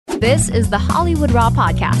This is the Hollywood Raw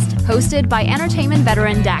podcast, hosted by entertainment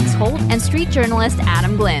veteran Dax Holt and street journalist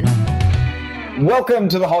Adam Glynn. Welcome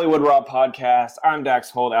to the Hollywood Raw podcast. I'm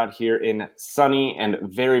Dax Holt out here in sunny and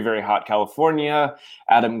very, very hot California.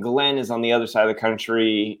 Adam Glynn is on the other side of the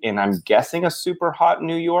country, and I'm guessing a super hot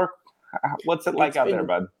New York. What's it like out there,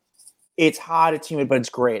 bud? It's hot, it's humid, but it's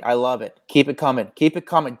great. I love it. Keep it coming. Keep it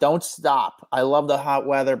coming. Don't stop. I love the hot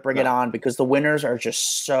weather. Bring it on, because the winters are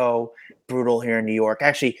just so brutal here in New York.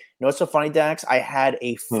 Actually, you know what's so funny, Dax? I had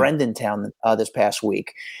a friend in town this past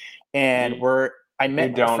week, and I met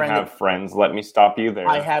You don't have friends. Let me stop you there.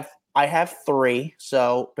 I have three,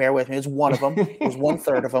 so bear with me. It's one of them. It's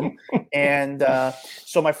 1/3 of them. And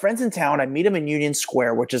so my friend's in town. I meet him in Union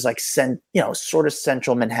Square, which is like sort of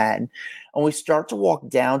central Manhattan. And we start to walk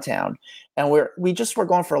downtown, and we're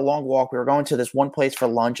going for a long walk. We were going to this one place for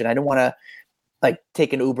lunch, and I didn't want to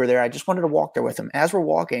take an Uber there. I just wanted to walk there with him. As we're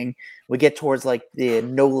walking, we get towards the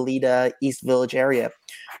Nolita East Village area.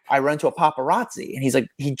 I run into a paparazzi, and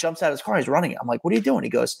he jumps out of his car. He's running. I'm like, "What are you doing?" He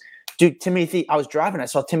goes, "Dude, I was driving. I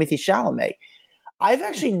saw Timothée Chalamet." I've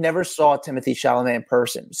actually never saw Timothée Chalamet in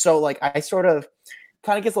person. So I sort of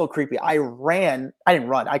kind of gets a little creepy. I didn't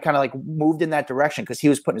run. I kind of moved in that direction because he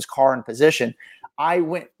was putting his car in position. I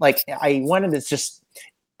went and I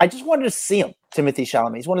just wanted to see him, Timothée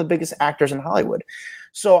Chalamet. He's one of the biggest actors in Hollywood.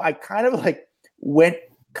 So I kind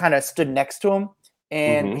of stood next to him.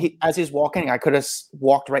 And as he's walking, I could have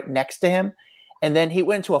walked right next to him. And then he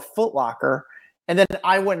went to a Foot Locker. And then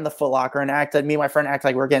I went in the Foot Locker and me and my friend acted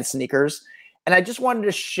like we're getting sneakers. And I just wanted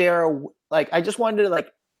to share,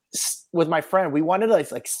 with my friend, we wanted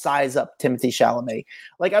to size up Timothée Chalamet.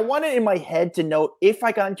 I wanted in my head to know, if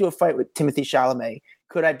I got into a fight with Timothée Chalamet,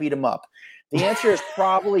 could I beat him up? The answer is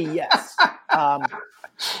probably yes.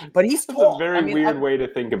 But he's tall. That's a very weird way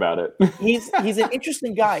to think about it. He's an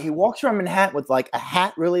interesting guy. He walks around Manhattan with a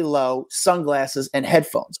hat really low, sunglasses, and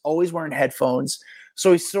headphones. Always wearing headphones.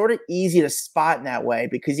 So he's sort of easy to spot in that way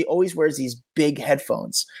because he always wears these big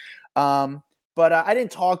headphones. But I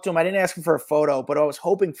didn't talk to him. I didn't ask him for a photo, but I was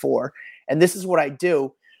hoping for, and this is what I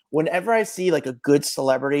do. Whenever I see a good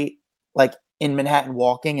celebrity in Manhattan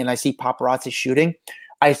walking and I see paparazzi shooting,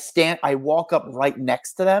 I walk up right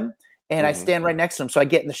next to them and I stand right next to them. So I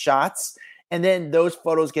get in the shots, and then those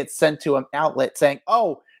photos get sent to an outlet saying,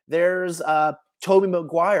 "Oh, there's Tobey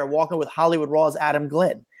Maguire walking with Hollywood Raw's Adam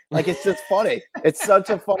Glynn." It's just funny. It's such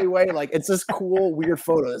a funny way. It's just cool, weird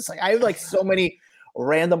photos. I have so many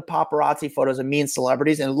random paparazzi photos of me and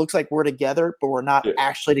celebrities, and it looks like we're together, but we're not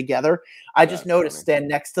actually together. I just know to stand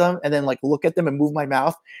next to them and then look at them and move my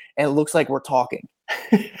mouth, and it looks like we're talking.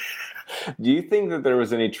 Do you think that there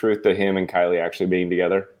was any truth to him and Kylie actually being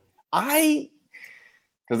together?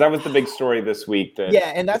 Because that was the big story this week.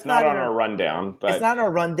 And that's not on our rundown. But it's not on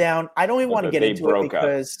our rundown. I don't even want to get into it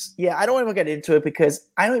because I don't even get into it because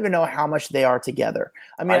I don't even know how much they are together.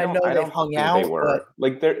 I mean, I know they've hung out,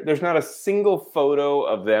 but there's not a single photo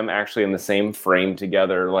of them actually in the same frame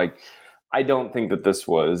together. I don't think that this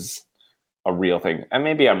was a real thing. And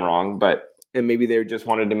maybe I'm wrong, and maybe they just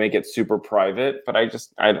wanted to make it super private. But I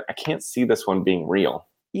can't see this one being real.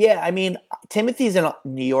 Yeah, I mean, Timothy's in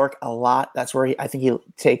New York a lot. That's where I think he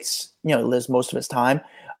takes, lives most of his time.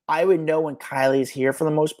 I would know when Kylie's here for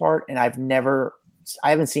the most part, and I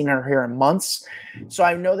haven't seen her here in months. So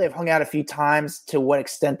I know they've hung out a few times. To what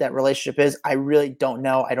extent that relationship is, I really don't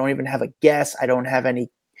know. I don't even have a guess. I don't have any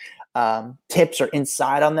tips or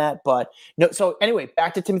insight on that. But no. So anyway,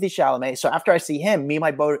 back to Timothée Chalamet. So after I see him, me and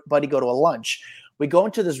my buddy go to a lunch. We go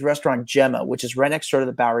into this restaurant, Gemma, which is right next door to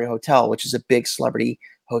the Bowery Hotel, which is a big celebrity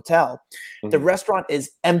hotel. The restaurant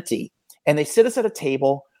is empty, and they sit us at a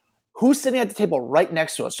table. Who's sitting at the table right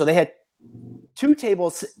next to us? So they had two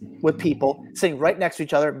tables with people sitting right next to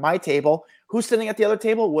each other. My table. Who's sitting at the other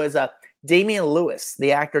table was Damian Lewis,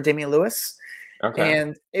 the actor Damian Lewis. Okay.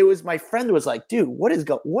 And it was my friend who was like, "Dude, what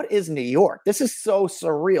is New York? This is so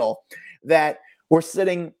surreal that we're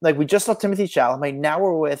sitting we just saw Timothée Chalamet. Now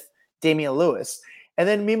we're with Damian Lewis." And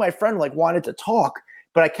then me and my friend wanted to talk,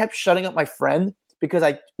 but I kept shutting up my friend because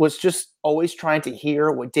I was just always trying to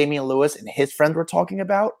hear what Damian Lewis and his friend were talking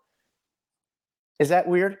about. Is that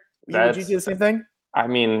weird? Would you do the same thing? I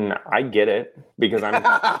mean, I get it because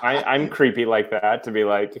I'm creepy like that to be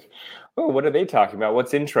like, "Oh, what are they talking about?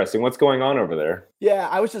 What's interesting? What's going on over there?" Yeah,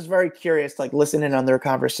 I was just very curious, listening on their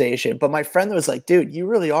conversation. But my friend was like, "Dude, you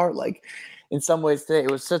really are in some ways today.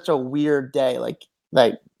 It was such a weird day.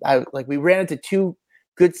 We ran into two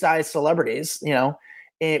good-sized celebrities,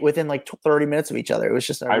 within 30 minutes of each other. It was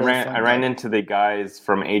just I ran into the guys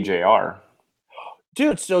from AJR.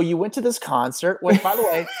 Dude, so you went to this concert. Wait, by the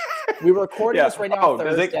way, we were recording this right now on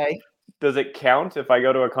Thursday. Does it count if I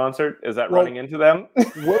go to a concert? Is that running into them?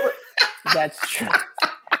 That's true.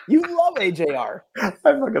 You love AJR. I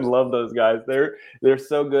fucking love those guys. They're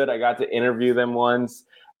so good. I got to interview them once,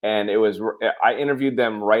 and I interviewed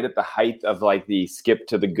them right at the height of like the skip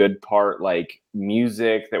to the good part, like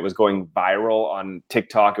music that was going viral on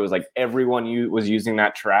TikTok. It was like everyone was using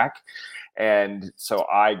that track. And so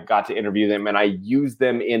I got to interview them, and I used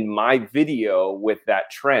them in my video with that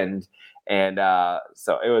trend. And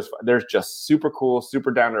so they're just super cool,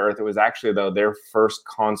 super down to earth. It was actually, though, their first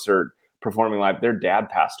concert performing live. Their dad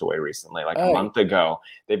passed away recently, like a month ago.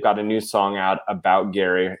 They've got a new song out about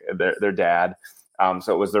Gary, their dad.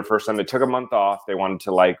 So it was their first time. They took a month off. They wanted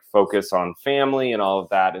to like focus on family and all of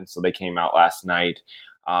that. And so they came out last night.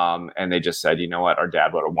 And they just said, you know what, our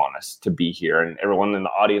dad would have wanted us to be here. And everyone in the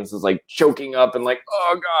audience is like choking up and like,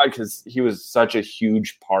 oh God, because he was such a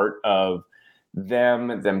huge part of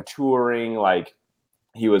them touring. Like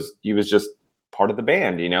he was just part of the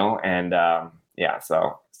band, and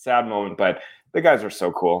so sad moment, but the guys are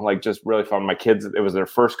so cool. Like just really fun. My kids, it was their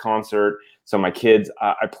first concert. So my kids,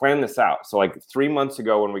 I planned this out. So like 3 months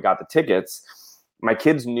ago when we got the tickets, my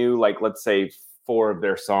kids knew like, let's say 4 of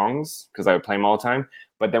their songs because I would play them all the time.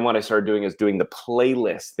 But then what I started doing is doing the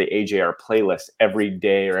playlist, the AJR playlist every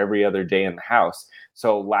day or every other day in the house.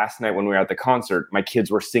 So last night when we were at the concert, my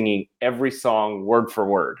kids were singing every song word for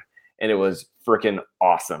word. And it was freaking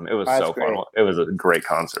awesome. It was so fun. It was a great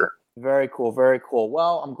concert. Very cool. Very cool.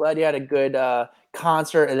 Well, I'm glad you had a good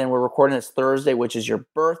concert. And then we're recording this Thursday, which is your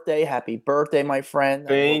birthday. Happy birthday, my friend.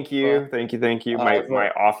 Thank you.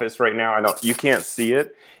 My office right now, you can't see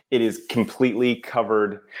it. It is completely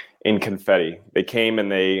covered in confetti. They came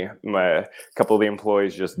and a couple of the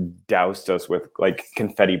employees just doused us with like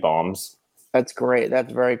confetti bombs. That's great.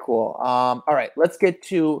 That's very cool. All right,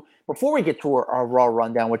 before we get to our Raw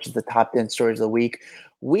Rundown, which is the top 10 stories of the week,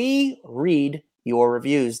 we read your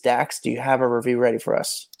reviews. Dax, do you have a review ready for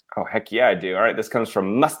us? Oh, heck yeah, I do. All right, this comes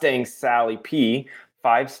from Mustang Sally P.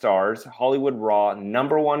 5 stars, Hollywood Raw,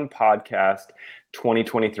 #1 podcast,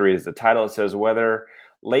 2023 is the title. It says, whether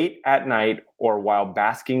late at night or while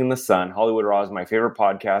basking in the sun, Hollywood Raw is my favorite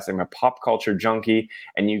podcast. I'm a pop culture junkie,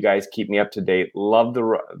 and you guys keep me up to date. Love the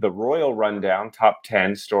Royal Rundown, top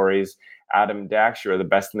 10 stories. Adam, Dax, you're the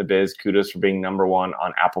best in the biz. Kudos for being #1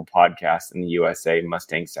 on Apple Podcasts in the USA.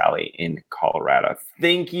 Mustang Sally in Colorado.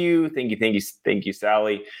 Thank you,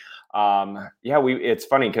 Sally. It's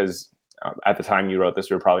funny because at the time you wrote this,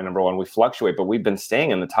 we were probably #1. We fluctuate, but we've been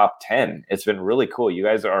staying in the top 10. It's been really cool. You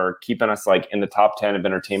guys are keeping us like in the top 10 of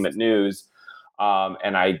entertainment news.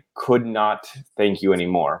 And I could not thank you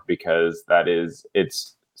anymore because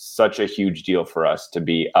it's such a huge deal for us to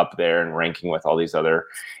be up there and ranking with all these other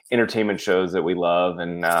entertainment shows that we love.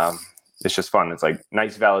 And it's just fun. It's like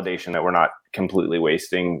nice validation that we're not completely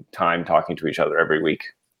wasting time talking to each other every week.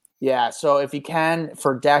 Yeah. So if you can,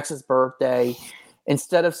 for Dax's birthday,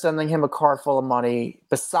 instead of sending him a card full of money,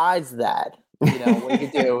 besides that, what you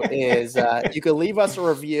can do is you can leave us a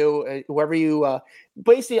review, whoever you,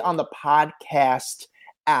 basically on the podcast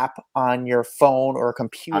app on your phone or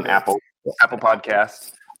computer. On Apple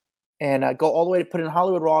Podcast. And go all the way to put in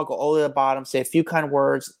Hollywood Raw, go all the way to the bottom, say a few kind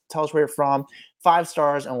words, tell us where you're from, 5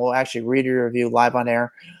 stars, and we'll actually read your review live on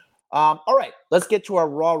air. All right, let's get to our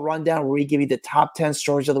Raw Rundown where we give you the top 10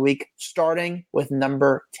 stories of the week, starting with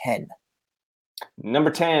number 10. Number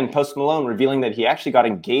 10, Post Malone revealing that he actually got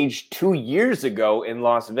engaged 2 years ago in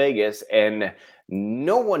Las Vegas, and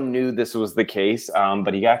no one knew this was the case,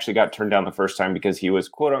 but he actually got turned down the first time because he was,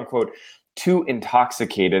 quote unquote, too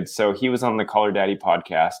intoxicated. So he was on the Call Her Daddy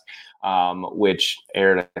podcast, which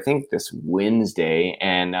aired, I think, this Wednesday,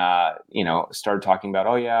 and started talking about,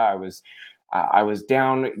 I was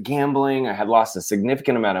down gambling. I had lost a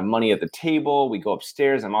significant amount of money at the table. We go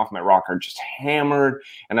upstairs. I'm off my rocker, just hammered.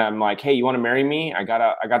 And I'm like, hey, you want to marry me? I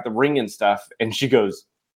got the ring and stuff. And she goes,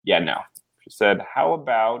 yeah, no. She said, how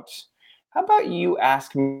about you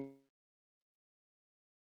ask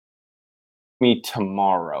me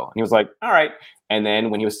tomorrow? And he was like, all right. And then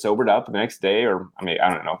when he was sobered up the next day, I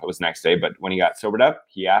don't know if it was next day, but when he got sobered up,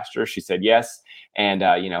 he asked her, she said yes. And,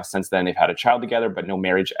 since then they've had a child together, but no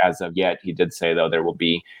marriage as of yet. He did say, though, there will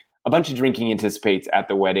be a bunch of drinking anticipates at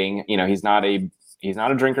the wedding. He's not a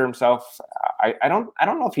drinker himself. I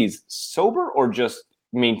don't know if he's sober or just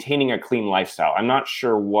maintaining a clean lifestyle. I'm not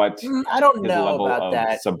sure what his level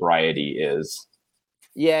of sobriety is.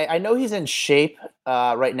 Yeah, I know he's in shape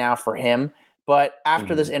right now for him. But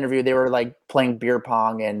after this interview, they were like playing beer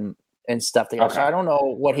pong and stuff together. Okay. So I don't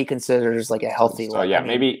know what he considers like a healthy life. Yeah,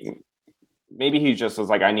 maybe maybe he just was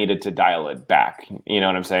like, I needed to dial it back. You know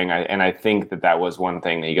what I'm saying? I think that was one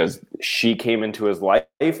thing that he goes, she came into his life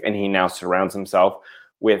and he now surrounds himself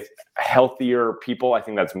with healthier people. I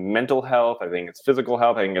think that's mental health. I think it's physical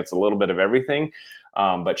health. I think it's a little bit of everything.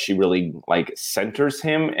 But she really like centers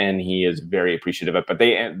him, and he is very appreciative of it. But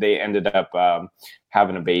they ended up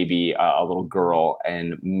having a baby, a little girl,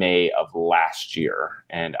 in May of last year.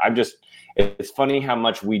 And it's funny how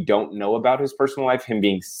much we don't know about his personal life, him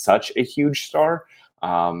being such a huge star.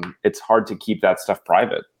 It's hard to keep that stuff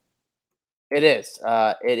private. It is.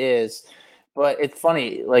 It is. But it's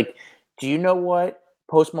funny. Like, do you know what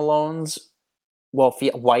Post Malone's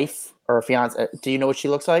wife or fiance? Do you know what she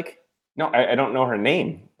looks like? No, I don't know her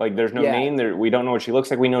name. Like, there's no name there. We don't know what she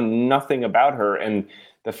looks like. We know nothing about her. And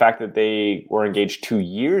the fact that they were engaged 2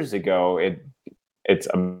 years ago, it's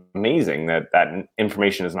amazing that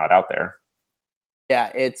information is not out there.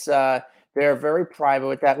 Yeah, it's they're very private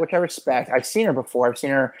with that, which I respect. I've seen her before. I've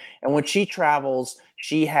seen her, and when she travels,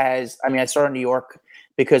 she has. I mean, I saw her in New York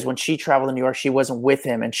because when she traveled in New York, she wasn't with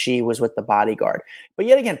him, and she was with the bodyguard. But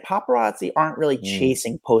yet again, paparazzi aren't really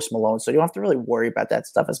chasing Post Malone, so you don't have to really worry about that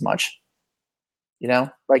stuff as much. You know,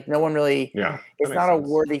 like no one really. Yeah, it's not sense. A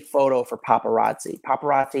worthy photo for paparazzi.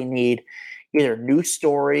 Paparazzi need either news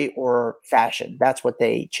story or fashion. That's what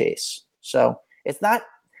they chase. So it's not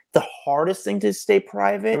the hardest thing to stay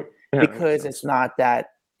private because it's not that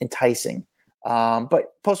enticing.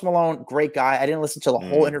 But Post Malone, great guy. I didn't listen to the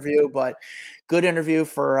whole interview, but good interview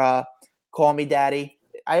for Call Me Daddy.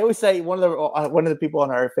 I always say one of the people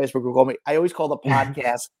on our Facebook group called me. I always call the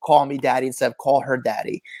podcast "Call Me Daddy" instead of "Call Her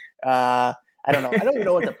Daddy." I don't know. I don't even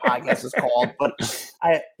know what the podcast is called, but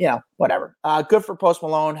whatever. Good for Post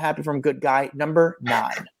Malone. Happy from good guy. Number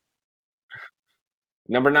 9.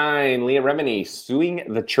 Number 9, Leah Remini suing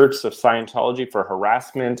the Church of Scientology for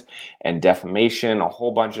harassment and defamation, a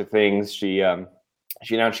whole bunch of things. She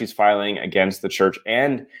announced she's filing against the church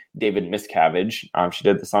and David Miscavige. She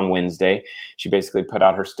did this on Wednesday. She basically put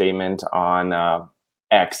out her statement on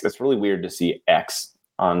X. It's really weird to see X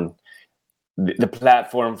on the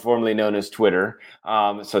platform formerly known as Twitter.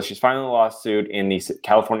 So she's filing a lawsuit in the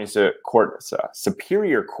California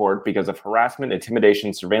Superior Court because of harassment,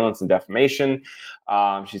 intimidation, surveillance, and defamation.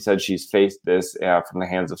 She said she's faced this from the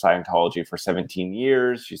hands of Scientology for 17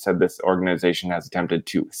 years. She said this organization has attempted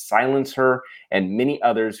to silence her and many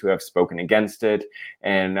others who have spoken against it.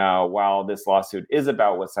 And while this lawsuit is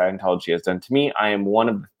about what Scientology has done to me, I am one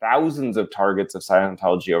of the thousands of targets of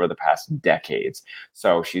Scientology over the past decades.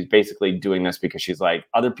 So she's basically doing this because she's like,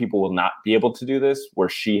 other people will not be able to do this, where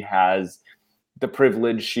she has the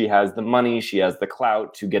privilege, she has the money, she has the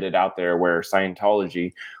clout to get it out there, where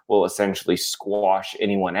Scientology will essentially squash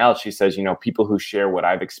anyone else. She says, people who share what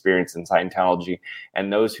I've experienced in Scientology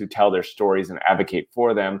and those who tell their stories and advocate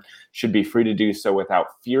for them should be free to do so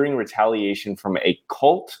without fearing retaliation from a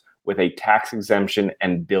cult with a tax exemption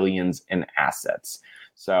and billions in assets.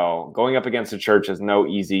 So going up against the church is no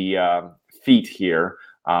easy feat here.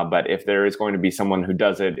 But if there is going to be someone who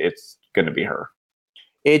does it, it's going to be her.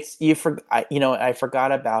 I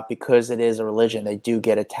forgot about, because it is a religion, they do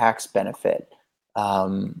get a tax benefit.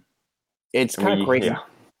 It's kind of crazy.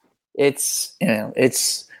 Yeah.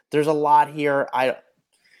 There's a lot here.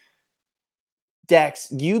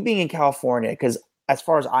 Dex, you being in California, because as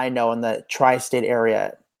far as I know, in the tri-state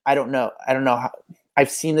area, I don't know how.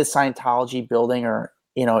 I've seen the Scientology building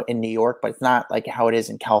in New York, but it's not like how it is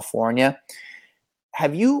in California.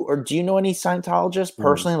 Have you, or do you know any Scientologists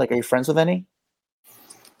personally? Like, are you friends with any?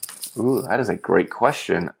 Ooh, that is a great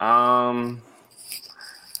question. No,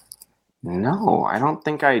 I don't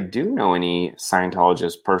think I do know any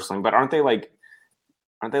Scientologists personally, but aren't they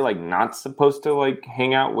not supposed to like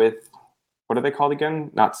hang out with, what are they called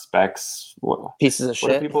again? Not specs. Pieces of shit.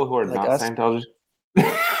 What are people who are like not us? Scientologists?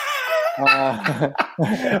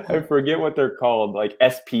 I forget what they're called, like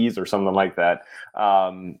SPs or something like that.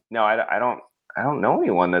 No, I don't know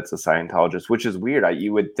anyone that's a Scientologist, which is weird.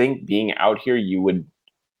 You would think being out here, you would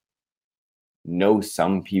know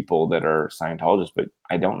some people that are Scientologists, but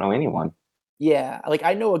I don't know anyone. Yeah, like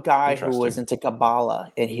I know a guy who was into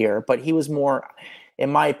Kabbalah in here, but he was more,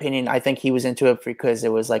 in my opinion, I think he was into it because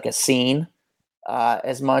it was like a scene, not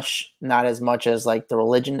as much as like the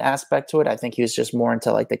religion aspect to it. I think he was just more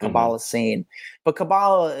into like the Kabbalah scene. But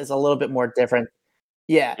Kabbalah is a little bit more different.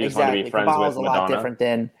 Yeah, exactly. Kabbalah is a lot different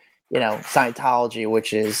than Scientology,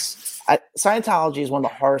 which is Scientology is one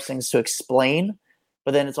of the hardest things to explain.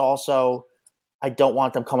 But then it's also, I don't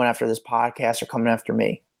want them coming after this podcast or coming after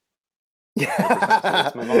me. Yeah,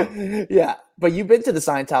 but you've been to the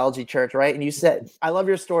Scientology church, right? And you said, I love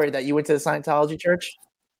your story that you went to the Scientology church.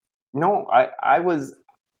 No, I was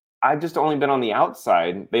I've just only been on the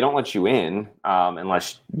outside. They don't let you in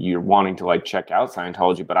unless you're wanting to like check out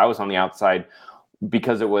Scientology. But I was on the outside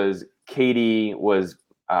because it was Katie was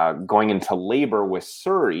going into labor with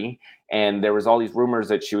Surrey, and there was all these rumors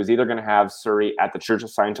that she was either going to have Surrey at the Church of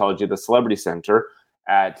Scientology, the Celebrity Center,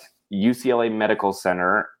 at UCLA Medical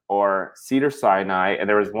Center, or Cedars-Sinai, and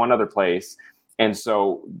there was one other place. And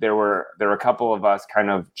so there were a couple of us kind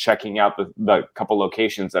of checking out the couple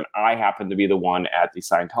locations, and I happened to be the one at the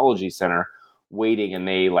Scientology Center waiting, and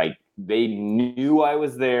they knew I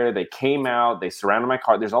was there. They came out, they surrounded my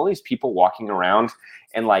car. There's all these people walking around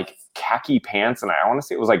in like khaki pants, and I want to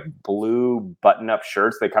say it was like blue button-up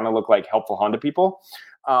shirts. They kind of look like helpful Honda people.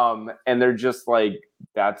 And they're just like,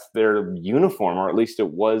 that's their uniform, or at least it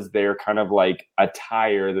was their kind of like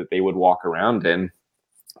attire that they would walk around in.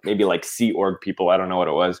 Maybe like Sea Org people. I don't know what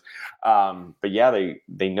it was. But yeah,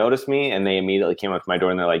 they noticed me, and they immediately came up to my door,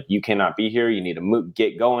 and they're like, you cannot be here. You need to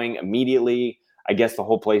get going immediately. I guess the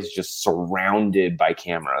whole place is just surrounded by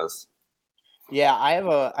cameras. Yeah,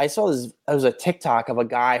 I saw this. It was a TikTok of a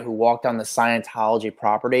guy who walked on the Scientology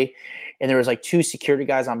property, and there was like two security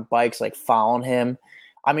guys on bikes like following him.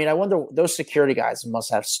 I mean, I wonder, those security guys must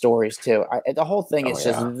have stories too. The whole thing is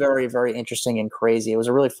just very, very interesting and crazy. It was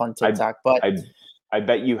a really fun TikTok. I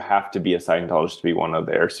bet you have to be a Scientologist to be one of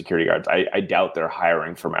their security guards. I doubt they're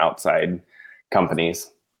hiring from outside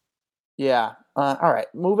companies. Yeah. All right.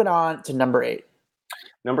 Moving on to number 8.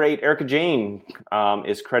 Number 8, Erica Jane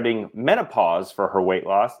is crediting menopause for her weight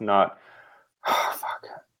loss, not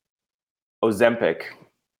Ozempic.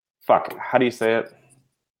 How do you say it?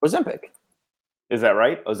 Ozempic. Is that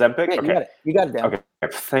right? Ozempic? Yeah, okay. You got it down. Okay.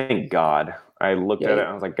 Thank God. I looked at it and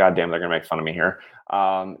I was like, God damn, they're going to make fun of me here.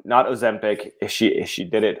 Not Ozempic. She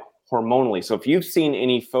did it hormonally. So if you've seen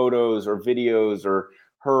any photos or videos or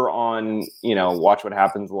her on, Watch What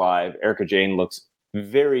Happens Live, Erica Jane looks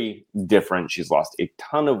very different. She's lost a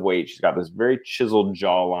ton of weight. She's got this very chiseled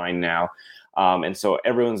jawline now. And so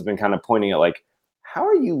everyone's been kind of pointing at like, how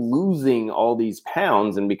are you losing all these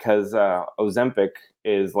pounds? And because Ozempic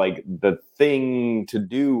is like the thing to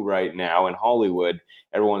do right now in Hollywood,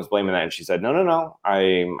 everyone's blaming that. And she said, no,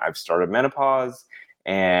 I've started menopause.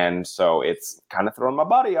 And so it's kind of throwing my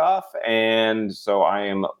body off. And so I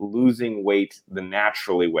am losing weight the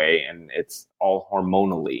naturally way. And it's all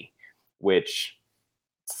hormonally, which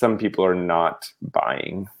some people are not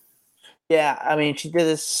buying. Yeah. I mean, she did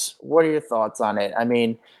this. What are your thoughts on it? I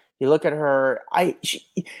mean, you look at her,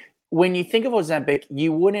 when you think of Ozempic,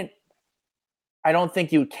 I don't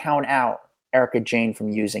think you'd count out Erica Jane from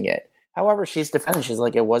using it. However, she's defending. She's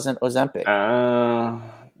like, it wasn't Ozempic.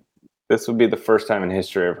 This would be the first time in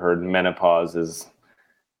history I've heard menopause is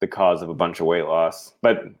the cause of a bunch of weight loss.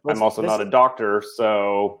 But I'm also not a doctor,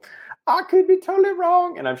 so I could be totally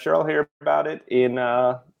wrong. And I'm sure I'll hear about it in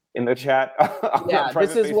the chat on our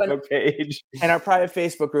private Facebook page. In our private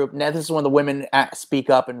Facebook group, now this is when the women speak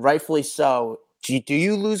up, and rightfully so. Do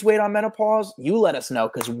you lose weight on menopause? You let us know,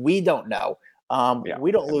 because we don't know.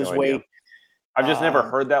 We don't lose weight. Idea. I've just never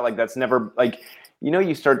heard that. Like, that's never, like,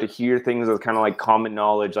 you start to hear things as kind of like common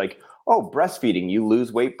knowledge, like, oh, breastfeeding, you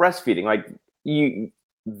lose weight breastfeeding. Like,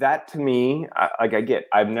 that to me,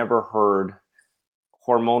 I've never heard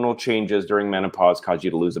hormonal changes during menopause cause you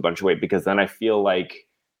to lose a bunch of weight, because then I feel like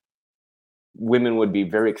women would be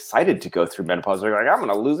very excited to go through menopause. They're like, I'm going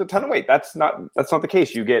to lose a ton of weight. That's not the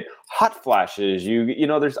case. You get hot flashes.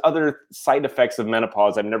 There's other side effects of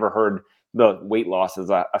menopause. I've never heard the weight loss is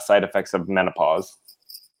a side effects of menopause.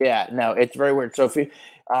 Yeah, no, it's very weird. So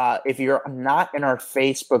if you're not in our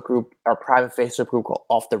Facebook group, our private Facebook group called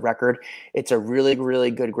Off the Record, it's a really,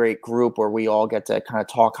 really good, great group where we all get to kind of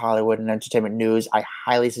talk Hollywood and entertainment news. I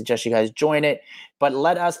highly suggest you guys join it. But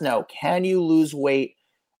let us know, can you lose weight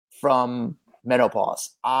from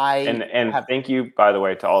menopause? Thank you, by the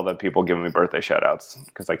way, to all the people giving me birthday shout outs,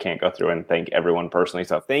 because I can't go through and thank everyone personally.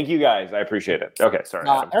 So thank you guys. I appreciate it. Okay, sorry.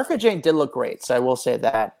 Erica Jane did look great, so I will say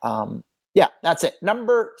that. Yeah, that's it.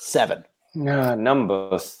 Number 7.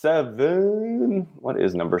 Number 7. What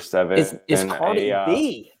is number 7? Is Cardi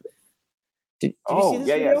B. Did you see this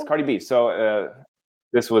video? It's Cardi B. So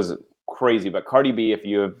this was crazy, but Cardi B, if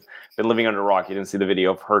you have been living under a rock, you didn't see the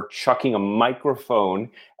video of her chucking a microphone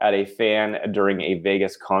at a fan during a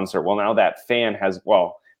Vegas concert. Well, now that fan has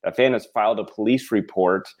filed a police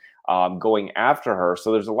report going after her.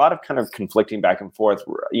 So there's a lot of kind of conflicting back and forth.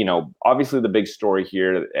 Obviously the big story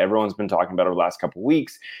here that everyone's been talking about over the last couple of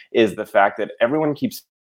weeks is the fact that everyone keeps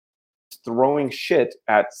throwing shit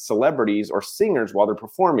at celebrities or singers while they're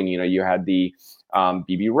performing. You had the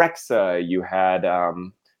BB Rexa, you had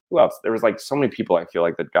who else? There was like so many people I feel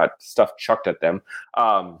like that got stuff chucked at them.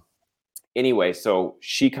 Anyway, so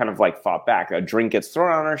she kind of like fought back. A drink gets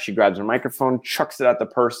thrown on her. She grabs her microphone, chucks it at the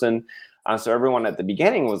person. So everyone at the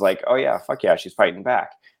beginning was like, oh yeah, fuck yeah, she's fighting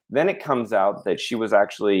back. Then it comes out that she was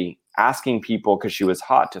actually asking people, because she was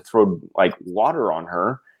hot, to throw like water on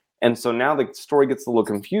her. And so now the story gets a little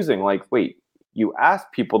confusing. Like, wait, you ask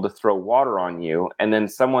people to throw water on you, and then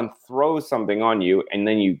someone throws something on you, and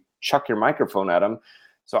then you chuck your microphone at them.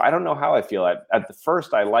 So I don't know how I feel. At the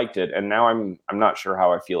first, I liked it, and now I'm not sure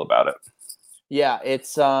how I feel about it. Yeah,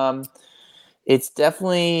 it's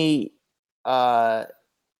definitely weird.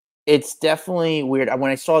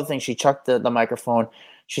 When I saw the thing, she chucked the microphone.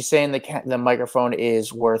 She's saying the microphone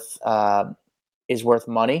is worth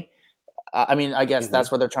money. I mean, I guess that's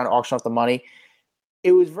why they're trying to auction off the money.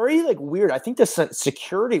 It was very like weird. I think the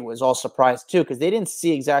security was all surprised too, because they didn't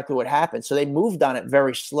see exactly what happened. So they moved on it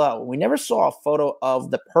very slow. We never saw a photo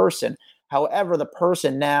of the person. However, the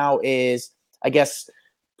person now is, I guess,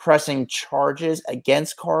 pressing charges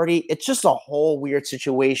against Cardi. It's just a whole weird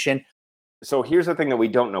situation. So here's the thing that we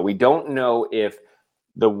don't know. We don't know if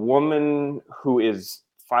the woman who is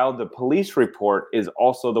filed the police report is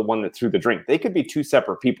also the one that threw the drink. They could be two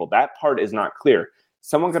separate people. That part is not clear.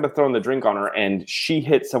 Someone could have thrown the drink on her and she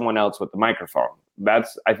hit someone else with the microphone.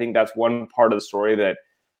 I think that's one part of the story that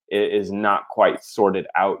is not quite sorted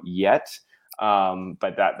out yet.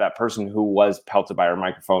 But that person who was pelted by her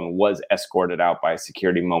microphone was escorted out by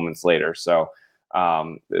security moments later. So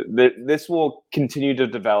this will continue to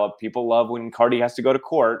develop. People love when Cardi has to go to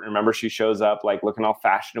court. Remember, she shows up like looking all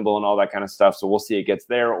fashionable and all that kind of stuff. So we'll see it gets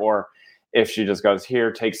there, or if she just goes,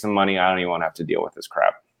 here, take some money. I don't even want to have to deal with this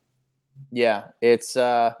crap. Yeah, it's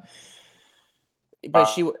but by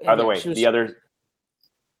the way, the other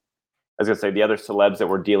celebs that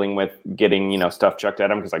we're dealing with getting, stuff chucked at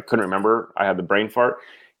them, because I couldn't remember. I had the brain fart.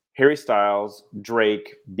 Harry Styles,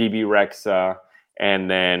 Drake, BB Rexa, and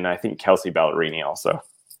then I think Kelsey Ballerini also.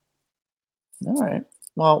 All right.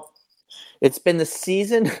 Well, it's been the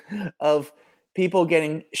season of people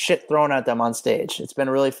getting shit thrown at them on stage. It's been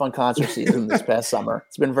a really fun concert season this past summer.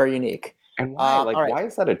 It's been very unique. And why? Why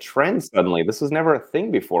is that a trend suddenly? This was never a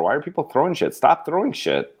thing before. Why are people throwing shit? Stop throwing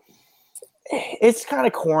shit. It's kind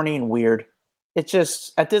of corny and weird. It's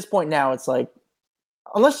just, at this point now, it's like,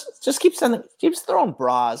 just keeps throwing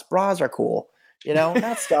bras. Bras are cool.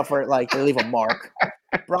 Not stuff where like they leave a mark.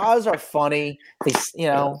 Bras are funny.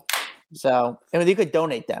 So, and you could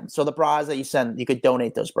donate them. So the bras that you send, you could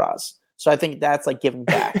donate those bras. So I think that's like giving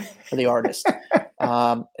back for the artist.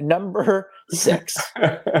 Number 6.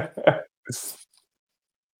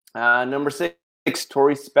 Number 6,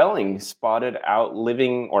 Tori Spelling spotted out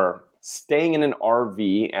living or staying in an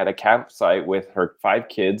RV at a campsite with her 5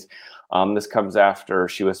 kids. This comes after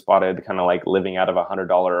she was spotted kind of like living out of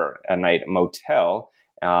 $100 a night motel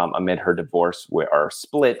amid her divorce or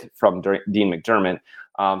split from Dean McDermott.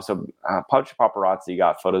 So paparazzi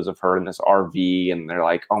got photos of her in this RV, and they're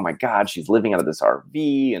like, oh my God, she's living out of this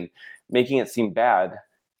RV, and making it seem bad.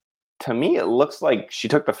 To me, it looks like she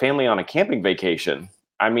took the family on a camping vacation.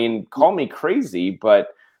 I mean, call me crazy, but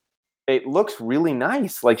it looks really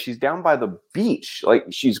nice. Like she's down by the beach. Like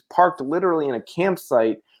she's parked literally in a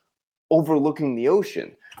campsite overlooking the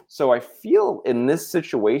ocean. So I feel in this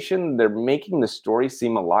situation, they're making the story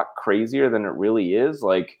seem a lot crazier than it really is.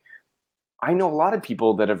 Like, I know a lot of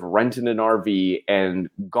people that have rented an RV and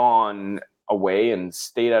gone away and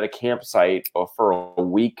stayed at a campsite for a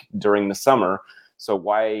week during the summer. So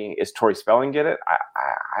why is Tori Spelling get it?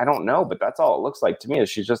 I don't know, but that's all it looks like to me,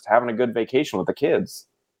 is she's just having a good vacation with the kids.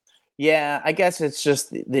 Yeah, I guess it's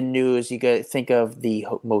just the news. You could think of the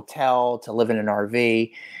motel to live in an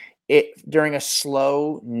RV. During a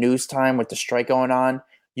slow news time with the strike going on,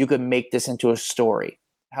 you could make this into a story.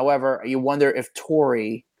 However, you wonder if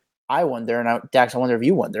Tori, Dax, I wonder if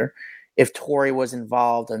you wonder if Tori was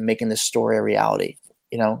involved in making this story a reality,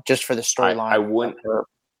 just for the storyline.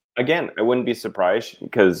 I wouldn't be surprised,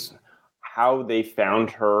 because how they found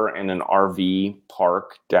her in an RV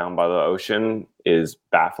park down by the ocean is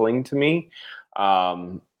baffling to me.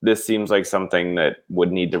 This seems like something that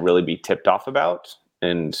would need to really be tipped off about.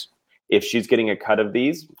 And if she's getting a cut of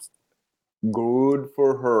these, good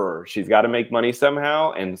for her. She's got to make money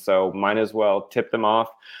somehow. And so might as well tip them off,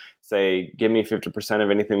 say, give me 50% of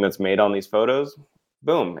anything that's made on these photos.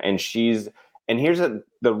 Boom. And here's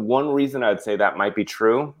the one reason I'd say that might be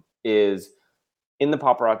true is, in the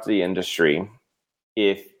paparazzi industry,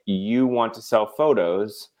 if you want to sell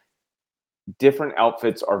photos, different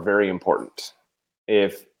outfits are very important.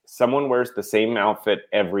 If someone wears the same outfit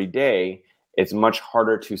every day, it's much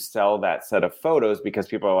harder to sell that set of photos, because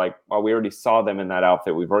people are like, well, we already saw them in that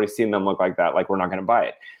outfit. We've already seen them look like that. Like, we're not going to buy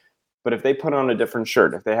it. But if they put on a different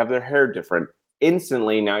shirt, if they have their hair different,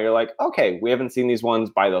 instantly now you're like, okay, we haven't seen these ones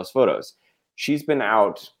by those photos. She's been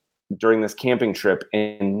out during this camping trip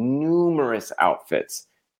in numerous outfits.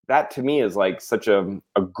 That to me is like such a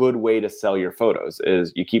good way to sell your photos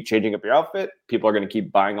is you keep changing up your outfit. People are going to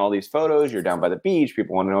keep buying all these photos. You're down by the beach.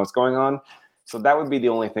 People want to know what's going on. So that would be the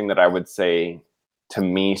only thing that I would say to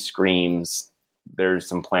me screams there's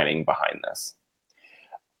some planning behind this.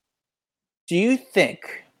 Do you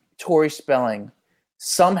think Tori Spelling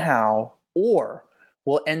somehow or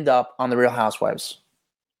will end up on The Real Housewives?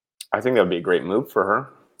 I think that would be a great move for her.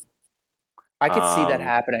 I could see that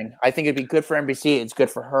happening. I think it'd be good for NBC. It's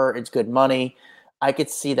good for her. It's good money. I could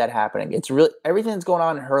see that happening. It's really everything that's going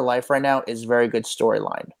on in her life right now is very good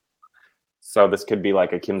storyline. So this could be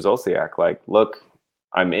like a Kim Zolciak. Like, look,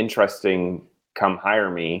 I'm interesting. Come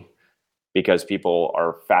hire me because people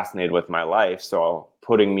are fascinated with my life. So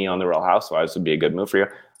putting me on The Real Housewives would be a good move for you.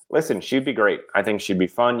 Listen, she'd be great. I think she'd be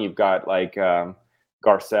fun. You've got like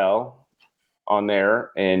Garcelle on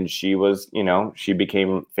there, and she was, she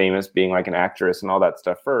became famous being like an actress and all that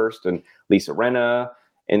stuff first, and Lisa Rinna,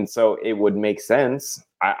 and so it would make sense.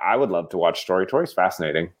 I would love to watch Story. Tori's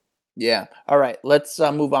fascinating. Yeah. All right, let's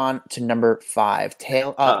move on to number 5.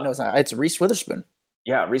 No, it's not. It's Reese Witherspoon.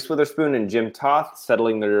 Yeah, Reese Witherspoon and Jim Toth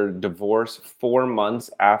settling their divorce 4 months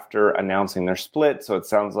after announcing their split. So it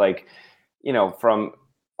sounds like, from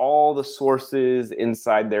all the sources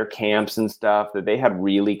inside their camps and stuff, that they had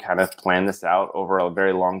really kind of planned this out over a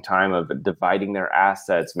very long time of dividing their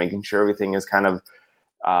assets, making sure everything is kind of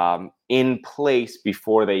in place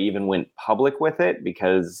before they even went public with it,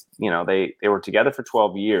 because, they were together for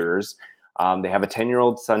 12 years. They have a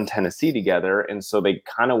 10-year-old son, Tennessee, together. And so they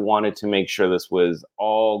kind of wanted to make sure this was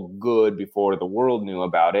all good before the world knew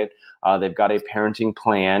about it. They've got a parenting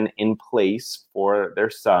plan in place for their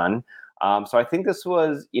son. So I think this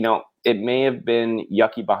was, it may have been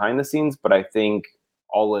yucky behind the scenes, but I think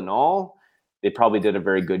all in all, they probably did a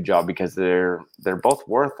very good job because they're both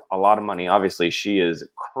worth a lot of money. Obviously, she is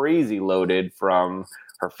crazy loaded from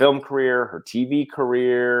her film career, her TV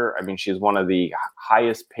career. I mean, she's one of the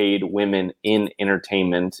highest paid women in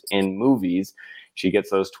entertainment in movies. She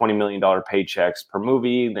gets those $20 million paychecks per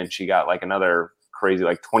movie. Then she got like another crazy,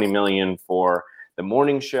 like $20 million for the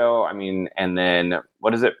morning show. I mean, and then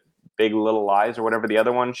what is it? Big Little Lies or whatever the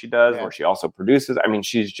other one she does, where she also produces. I mean,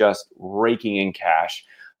 she's just raking in cash.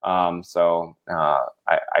 So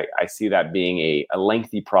I see that being a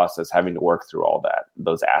lengthy process, having to work through all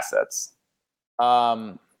those assets.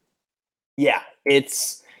 Yeah,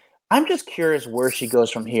 I'm just curious where she goes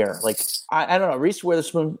from here. Like, I don't know, Reese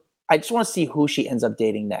Witherspoon, I just want to see who she ends up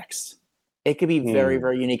dating next. It could be very,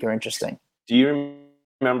 very unique or interesting. Do you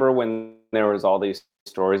remember when there was all these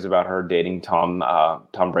stories about her dating Tom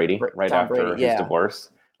Brady after his divorce?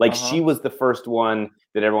 Like, she was the first one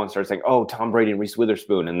that everyone started saying, oh, Tom Brady and Reese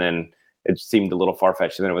Witherspoon. And then it seemed a little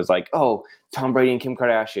far-fetched. And then it was like, oh, Tom Brady and Kim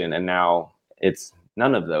Kardashian. And now it's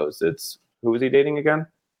none of those. It's, who was he dating again?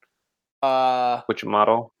 Which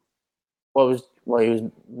model? He was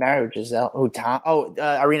married with Giselle. Oh, Tom. Oh,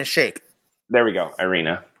 Irina Shayk. There we go,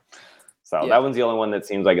 Irina. So that one's the only one that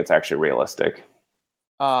seems like it's actually realistic.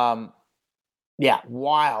 Yeah,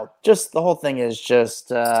 wild. Just the whole thing is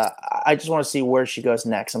just. I just want to see where she goes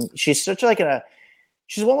next. She's such like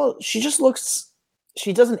she's one of. She just looks.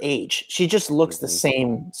 She doesn't age. She just looks the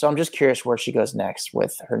same. So I'm just curious where she goes next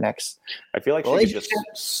with her next. I feel like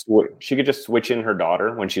she could just switch in her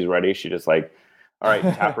daughter when she's ready. She just like, all right,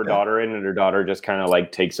 tap her daughter in, and her daughter just kind of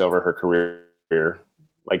like takes over her career,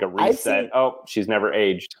 like a reset. She's never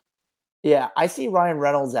aged. Yeah, I see Ryan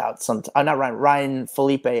Reynolds out. Ryan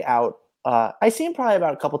Felipe out. I see him probably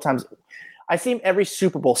about a couple times. I see him every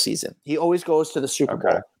Super Bowl season. He always goes to the Super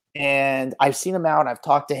Bowl, and I've seen him out. I've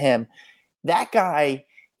talked to him. That guy,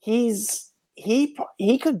 he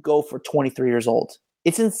could go for 23 years old.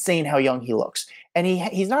 It's insane how young he looks. And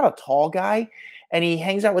he's not a tall guy, and he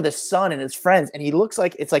hangs out with his son and his friends, and he looks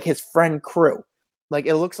like it's like his friend crew. Like,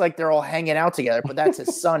 it looks like they're all hanging out together, but that's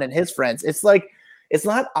his son and his friends. It's like, it's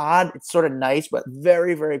not odd. It's sort of nice, but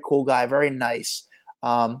very, very cool guy. Very nice.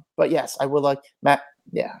 But yes, I would like Matt.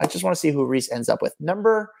 Yeah, I just want to see who Reese ends up with.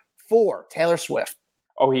 Number 4, Taylor Swift.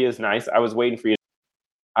 Oh, he is nice. I was waiting for you.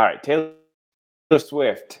 All right, Taylor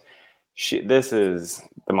Swift. This is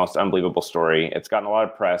the most unbelievable story. It's gotten a lot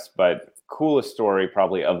of press, but coolest story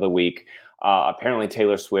probably of the week. Apparently,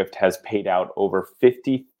 Taylor Swift has paid out over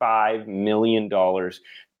 $55 million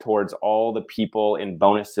towards all the people in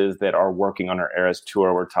bonuses that are working on her Eras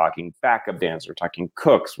tour. We're talking backup dancers, we're talking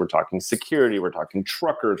cooks, we're talking security, we're talking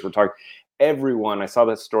truckers, we're talking everyone. I saw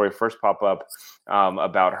this story first pop up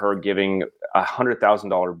about her giving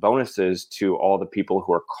 $100,000 bonuses to all the people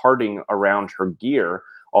who are carting around her gear,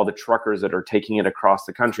 all the truckers that are taking it across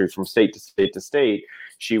the country from state to state to state.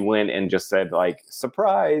 She went and just said, like,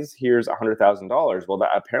 surprise, here's $100,000. Well,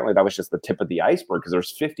 apparently that was just the tip of the iceberg, because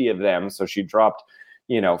there's 50 of them. So she dropped,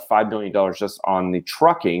 $5 million just on the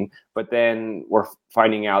trucking. But then we're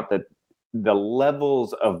finding out that the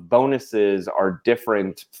levels of bonuses are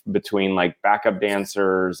different between like backup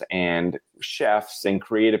dancers and chefs and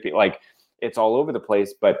creative people. Like, it's all over the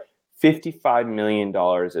place, but $55 million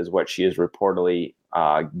is what she is reportedly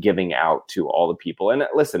giving out to all the people. And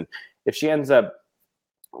listen, if she ends up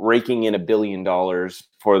raking in $1 billion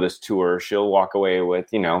for this tour, she'll walk away with,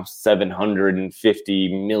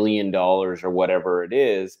 $750 million or whatever it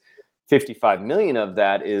is. 55 million of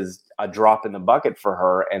that is a drop in the bucket for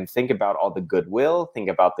her. And think about all the goodwill, think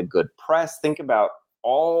about the good press, think about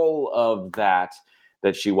all of that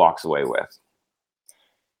she walks away with.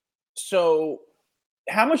 So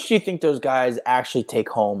how much do you think those guys actually take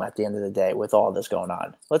home at the end of the day with all this going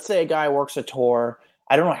on? Let's say a guy works a tour.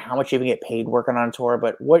 I don't know how much you even get paid working on a tour,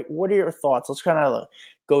 but what are your thoughts? Let's kind of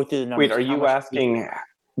go through the numbers. Wait, are you asking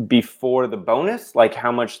before the bonus, like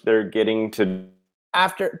how much they're getting to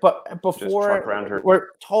after, but before we're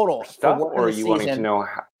total stuff, or are you wanting to know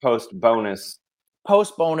post bonus?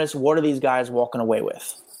 Post bonus, what are these guys walking away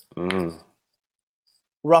with?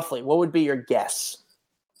 Roughly, what would be your guess?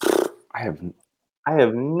 I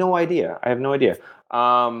have no idea.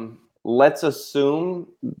 Let's assume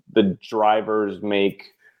the drivers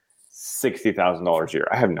make $60,000 a year.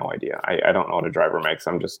 I have no idea. I don't know what a driver makes.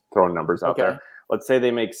 I'm just throwing numbers out there. Let's say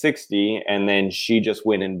they make 60, and then she just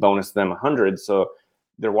went and bonused them 100. So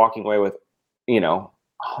they're walking away with,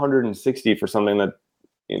 160 for something that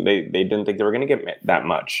they didn't think they were going to get that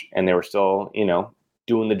much, and they were still,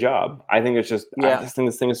 doing the job. I think it's just, I just think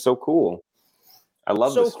this thing is so cool. I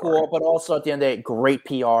love this story. Cool, but also at the end of the day, great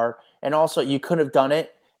PR, and also you could have done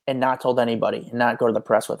it and not told anybody, and not go to the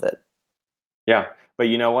press with it. Yeah, but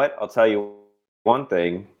you know what? I'll tell you one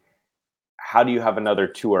thing. How do you have another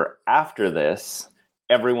tour after this?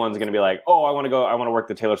 Everyone's going to be like, oh, I want to work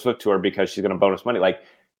the Taylor Swift tour because she's going to bonus money. Like,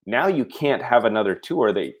 now you can't have another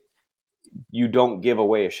tour that you don't give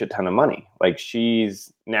away a shit ton of money. Like,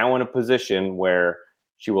 she's now in a position where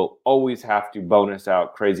she will always have to bonus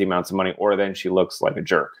out crazy amounts of money, or then she looks like a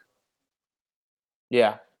jerk.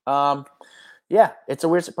 Yeah. It's a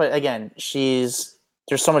weird, but again, there's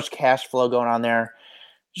so much cash flow going on there.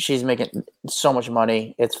 She's making so much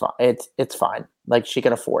money. It's fine. It's fine. Like, she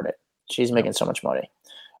can afford it. She's making so much money.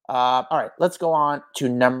 All right, let's go on to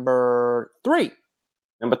number 3.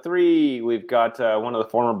 Number 3, we've got one of the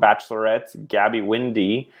former bachelorettes, Gabby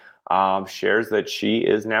Windey, shares that she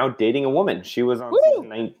is now dating a woman. She was on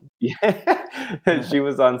she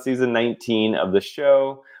was on season 19 of the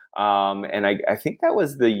show. And I think that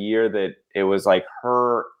was the year that it was like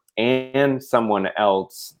her and someone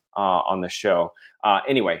else on the show.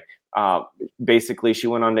 Anyway, basically she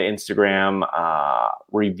went on to Instagram,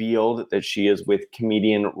 revealed that she is with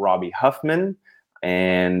comedian Robbie Huffman,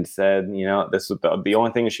 and said, this was the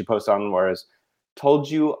only thing that she posted on was,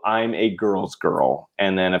 told you I'm a girl's girl.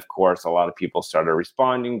 And then, of course, a lot of people started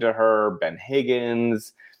responding to her. Ben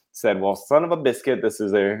Higgins said, well, son of a biscuit, this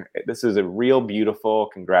is a real beautiful,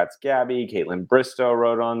 congrats, Gabby. Caitlin Bristow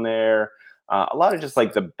wrote on there. A lot of just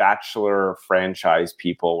like the Bachelor franchise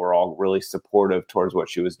people were all really supportive towards what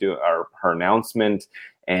she was doing, or her announcement.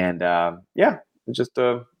 And just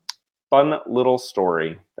a fun little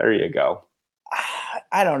story. There you go.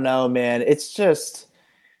 I don't know, man. It's just,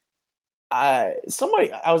 I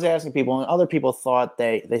was asking people, and other people thought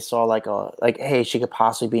they saw like, hey, she could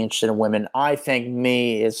possibly be interested in women. I think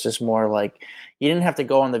it's just more like, you didn't have to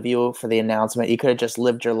go on The View for the announcement. You could have just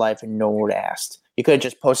lived your life and no one would have asked. You could have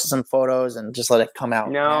just posted some photos and just let it come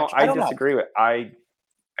out. No, I disagree with I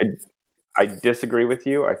disagree with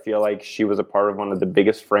you. I feel like she was a part of one of the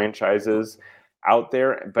biggest franchises out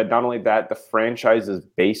there. But not only that, the franchise is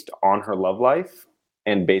based on her love life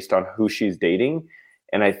and based on who she's dating.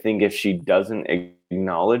 And I think if she doesn't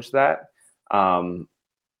acknowledge that,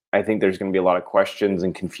 I think there's going to be a lot of questions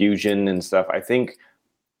and confusion and stuff. I think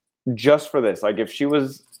just for this, like if she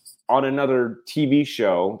was on another TV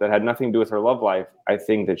show that had nothing to do with her love life, I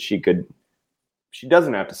think that she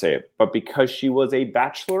doesn't have to say it. But because she was a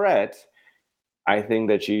bachelorette, I think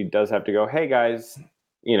that she does have to go, hey guys,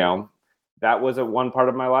 that was one part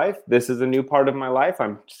of my life. This is a new part of my life.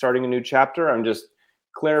 I'm starting a new chapter. I'm just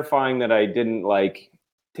clarifying that I didn't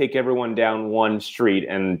take everyone down one street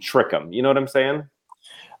and trick them. You know what I'm saying?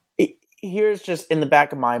 Here's just in the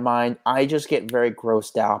back of my mind, I just get very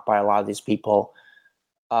grossed out by a lot of these people,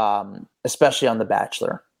 especially on The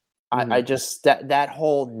Bachelor. I just that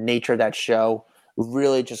whole nature of that show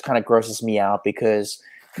really just kind of grosses me out because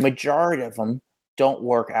majority of them don't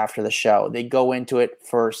work after the show. They go into it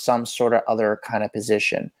for some sort of other kind of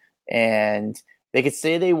position, and they could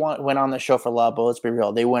say they went on the show for love, but let's be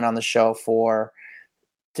real, they went on the show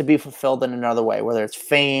to be fulfilled in another way, whether it's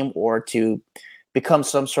fame or to become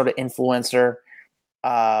some sort of influencer.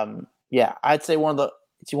 Yeah, I'd say do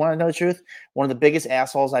you want to know the truth? One of the biggest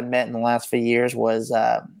assholes I met in the last few years was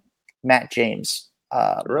Matt James,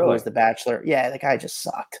 who was The Bachelor. Yeah, the guy just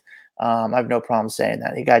sucked. I have no problem saying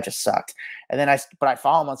that. The guy just sucked. And then I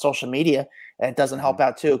follow him on social media, and it doesn't help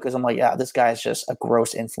out too because I'm like, yeah, this guy is just a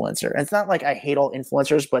gross influencer. And it's not like I hate all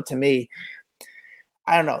influencers, but to me,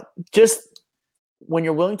 I don't know. Just when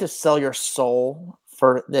you're willing to sell your soul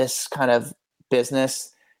for this kind of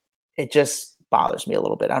business, it just bothers me a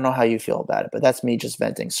little bit. I don't know how you feel about it, but that's me just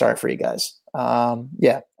venting. Sorry for you guys.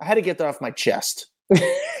 Yeah, I had to get that off my chest.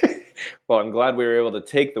 Well, I'm glad we were able to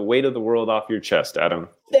take the weight of the world off your chest, Adam.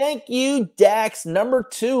 Thank you, Dax. Number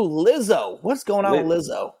 2, Lizzo. What's going on with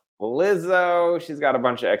Lizzo? Lizzo, she's got a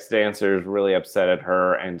bunch of ex-dancers really upset at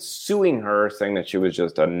her and suing her, saying that she was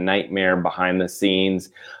just a nightmare behind the scenes.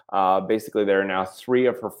 Basically, there are now 3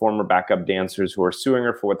 of her former backup dancers who are suing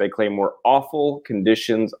her for what they claim were awful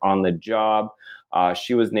conditions on the job.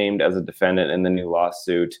 She was named as a defendant in the new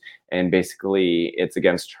lawsuit, and basically it's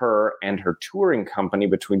against her and her touring company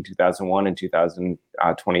between 2001 and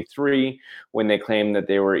 2023 when they claim that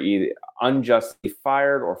they were either unjustly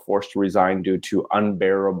fired or forced to resign due to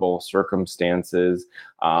unbearable circumstances.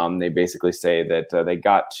 They basically say that they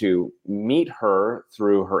got to meet her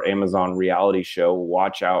through her Amazon reality show,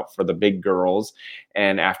 Watch Out for the Big Girls,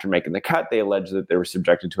 and after making the cut, they alleged that they were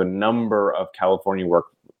subjected to a number of California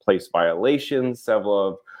workplace violations, several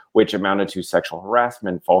of which amounted to sexual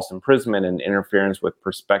harassment, false imprisonment, and interference with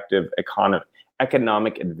prospective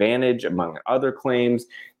economic advantage, among other claims.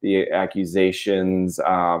 The accusations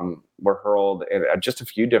were hurled in just a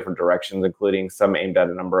few different directions, including some aimed at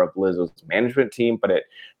a number of Lizzo's management team, but it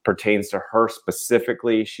pertains to her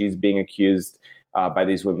specifically. She's being accused by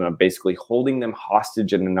these women of basically holding them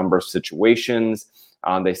hostage in a number of situations.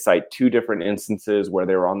 They cite 2 different instances where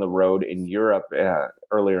they were on the road in Europe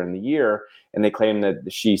earlier in the year, and they claim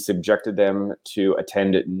that she subjected them to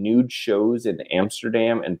attend nude shows in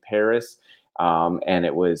Amsterdam and Paris. And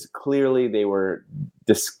it was clearly they were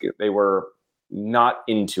not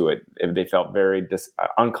into it. They felt very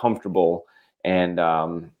uncomfortable. And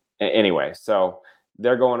anyway, so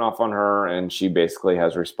they're going off on her, and she basically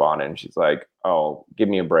has responded. And she's like, "Oh, give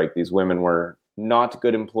me a break. These women were not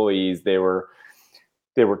good employees. They were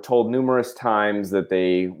told numerous times that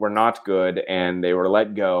they were not good, and they were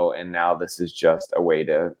let go. And now this is just a way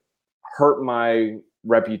to hurt my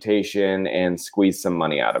reputation and squeeze some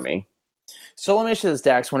money out of me." So let me ask you this,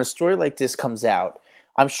 Dax. When a story like this comes out,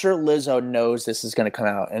 I'm sure Lizzo knows this is going to come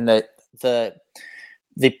out, and that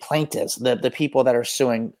the plaintiffs, the people that are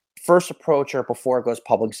suing, first approach her before it goes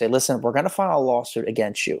public and say, "Listen, we're going to file a lawsuit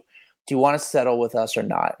against you. Do you want to settle with us or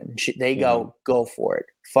not?" And they go for it.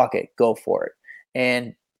 Fuck it, go for it.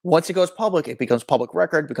 And once it goes public, it becomes public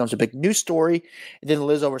record, becomes a big news story. And then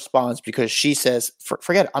Lizzo responds because she says,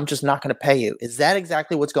 "Forget it, I'm just not going to pay you." Is that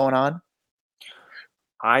exactly what's going on?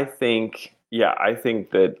 I think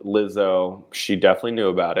that Lizzo, she definitely knew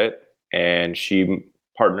about it, and she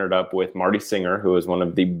partnered up with Marty Singer, who is one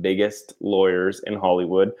of the biggest lawyers in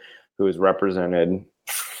Hollywood, who has represented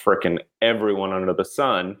frickin' everyone under the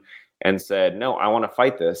sun, and said, "No, I want to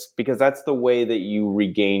fight this," because that's the way that you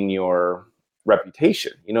regain your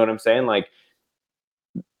reputation. You know what I'm saying? Like,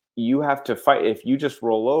 you have to fight. If you just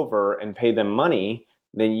roll over and pay them money,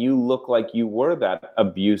 then you look like you were that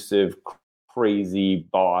abusive, crazy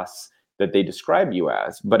boss that they describe you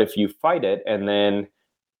as. But if you fight it and then,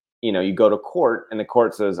 you go to court and the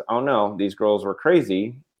court says, "Oh no, these girls were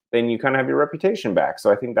crazy," then you kind of have your reputation back.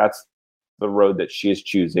 So I think that's the road that she is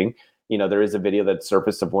choosing. There is a video that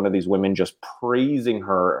surfaced of one of these women just praising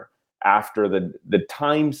her after the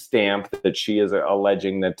timestamp that she is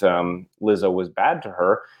alleging that Lizzo was bad to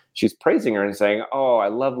her. She's praising her and saying, "Oh, I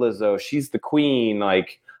love Lizzo. She's the queen.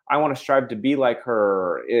 Like, I want to strive to be like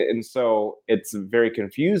her." And so it's very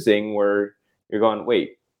confusing where you're going,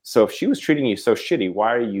 wait, so if she was treating you so shitty,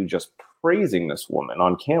 why are you just praising this woman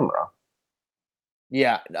on camera?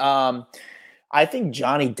 Yeah. I think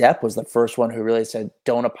Johnny Depp was the first one who really said,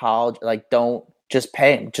 "Don't apologize. Like, don't just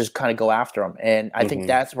pay him, just kind of go after him." And I think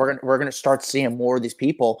that's, we're going to start seeing more of these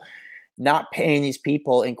people not paying these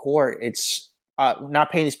people in court. It's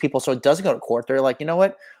not paying these people so it doesn't go to court. They're like, "You know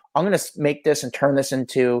what? I'm going to make this and turn this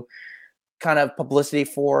into kind of publicity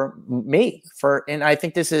for me. And I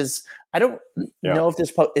think this is, I don't know if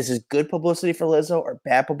this is good publicity for Lizzo or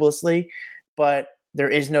bad publicity, but there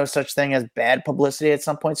is no such thing as bad publicity at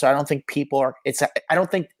some point. So I don't think I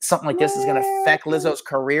don't think something like this is going to affect Lizzo's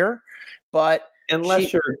career, but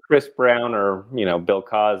unless you're Chris Brown or, Bill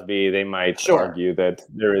Cosby, they might argue that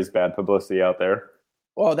there is bad publicity out there.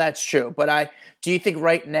 Well, that's true. But do you think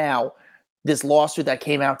right now, this lawsuit that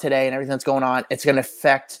came out today and everything that's going on,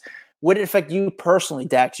 would it affect you personally,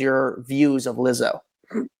 Dax, your views of Lizzo?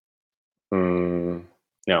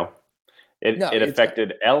 No. It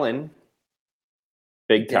affected Ellen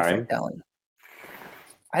big time. Ellen.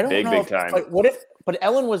 I don't know. Big time. But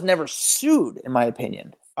Ellen was never sued, in my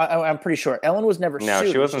opinion. I'm pretty sure Ellen was never sued.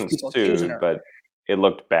 No, she wasn't sued, but it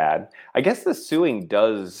looked bad. I guess the suing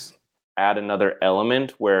does add another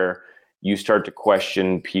element where you start to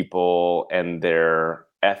question people and their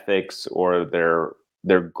ethics or their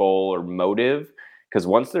goal or motive. Because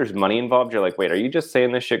once there's money involved, you're like, wait, are you just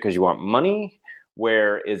saying this shit because you want money?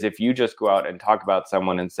 Whereas if you just go out and talk about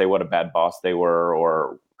someone and say what a bad boss they were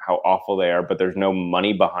or how awful they are, but there's no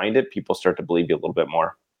money behind it, people start to believe you a little bit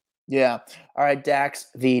more. Yeah. All right, Dax,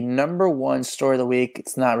 the number one story of the week.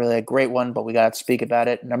 It's not really a great one, but we got to speak about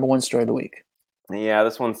it. Number one story of the week. Yeah,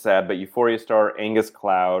 this one's sad, but Euphoria star Angus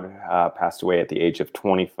Cloud passed away at the age of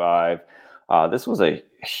 25. This was a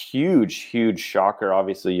huge shocker.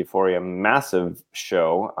 Obviously, Euphoria, massive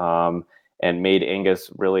show, and made Angus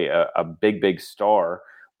really a big star.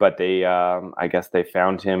 But they, I guess they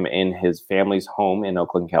found him in his family's home in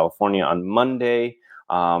Oakland, California on Monday.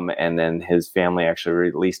 And then his family actually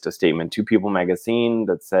released a statement to People magazine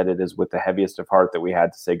that said it is with the heaviest of heart that we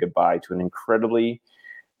had to say goodbye to an incredible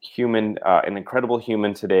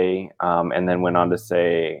human today. And then went on to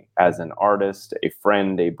say, as an artist, a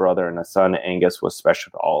friend, a brother, and a son, Angus was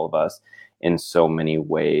special to all of us in so many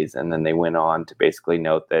ways. And then they went on to basically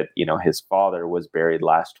note that, his father was buried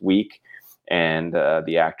last week, and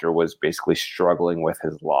the actor was basically struggling with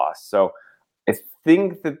his loss. So I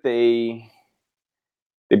think that they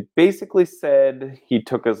basically said he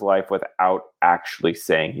took his life without actually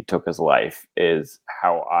saying he took his life, is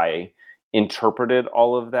how I interpreted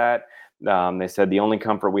all of that. They said the only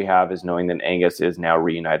comfort we have is knowing that Angus is now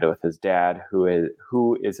reunited with his dad, who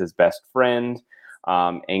is his best friend.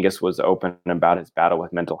 Angus was open about his battle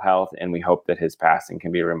with mental health, and we hope that his passing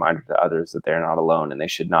can be a reminder to others that they're not alone and they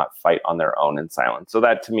should not fight on their own in silence. So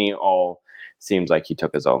that to me all seems like he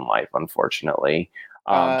took his own life, unfortunately.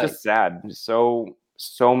 Just sad.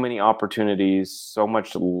 So many opportunities, so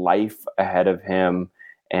much life ahead of him,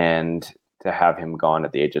 and to have him gone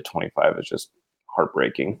at the age of 25 is just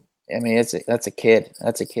heartbreaking. I mean, that's a kid.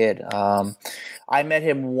 I met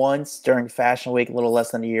him once during Fashion Week, a little less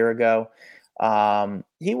than a year ago.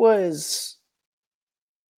 He was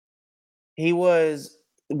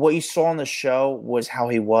what you saw on the show was how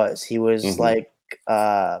he was. He was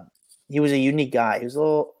he was a unique guy. He was a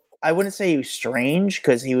little, I wouldn't say he was strange,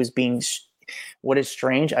 because he was being, what is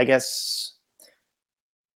strange? I guess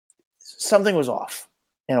something was off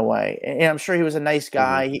in a way. And I'm sure he was a nice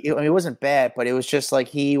guy. He wasn't bad, but it was just like,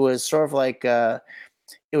 he was sort of like, it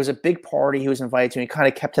was a big party he was invited to, and he kind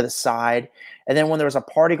of kept to the side. And then when there was a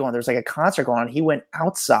party going, there was like a concert going on, he went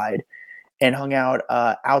outside and hung out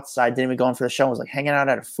outside, didn't even go in for the show, and was like hanging out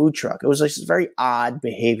at a food truck. It was like very odd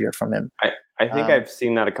behavior from him. I think I've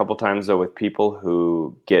seen that a couple times, though, with people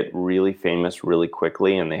who get really famous really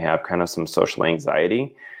quickly and they have kind of some social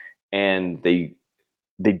anxiety, and they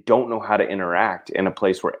don't know how to interact in a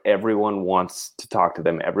place where everyone wants to talk to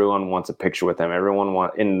them. Everyone wants a picture with them.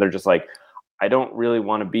 And they're just like, I don't really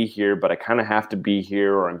want to be here, but I kind of have to be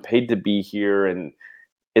here, or I'm paid to be here. And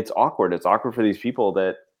it's awkward. It's awkward for these people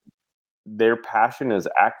that their passion is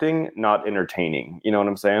acting, not entertaining. You know what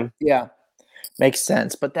I'm saying? Yeah, makes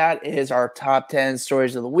sense. But that is our top 10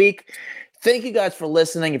 stories of the week. Thank you guys for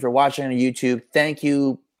listening. If you're watching on YouTube, thank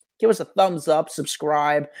you. Give us a thumbs up,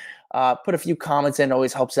 subscribe, put a few comments in. It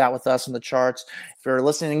always helps out with us on the charts. If you're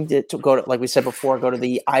listening to go to, like we said before, go to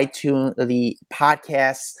the iTunes, the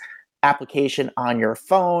podcast application on your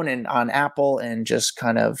phone and on Apple, and just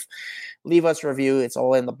kind of leave us a review. It's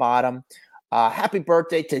all in the bottom. Happy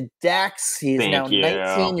birthday to Dax. He's now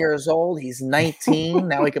 19 years old. He's 19.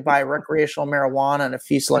 Now he can buy recreational marijuana in a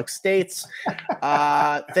few select states.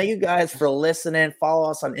 Thank you guys for listening.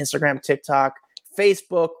 Follow us on Instagram, TikTok,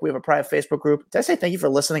 Facebook. We have a private Facebook group. Did I say thank you for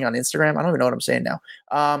listening on Instagram? I don't even know what I'm saying now.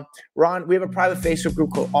 Ron, we have a private Facebook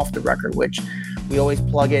group called Off the Record, which we always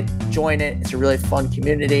plug it. Join it. It's a really fun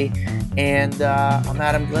community. And I'm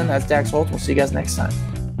Adam Glenn. That's Dax Holt. We'll see you guys next time.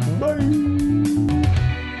 Bye.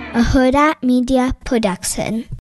 A Huda Media Production.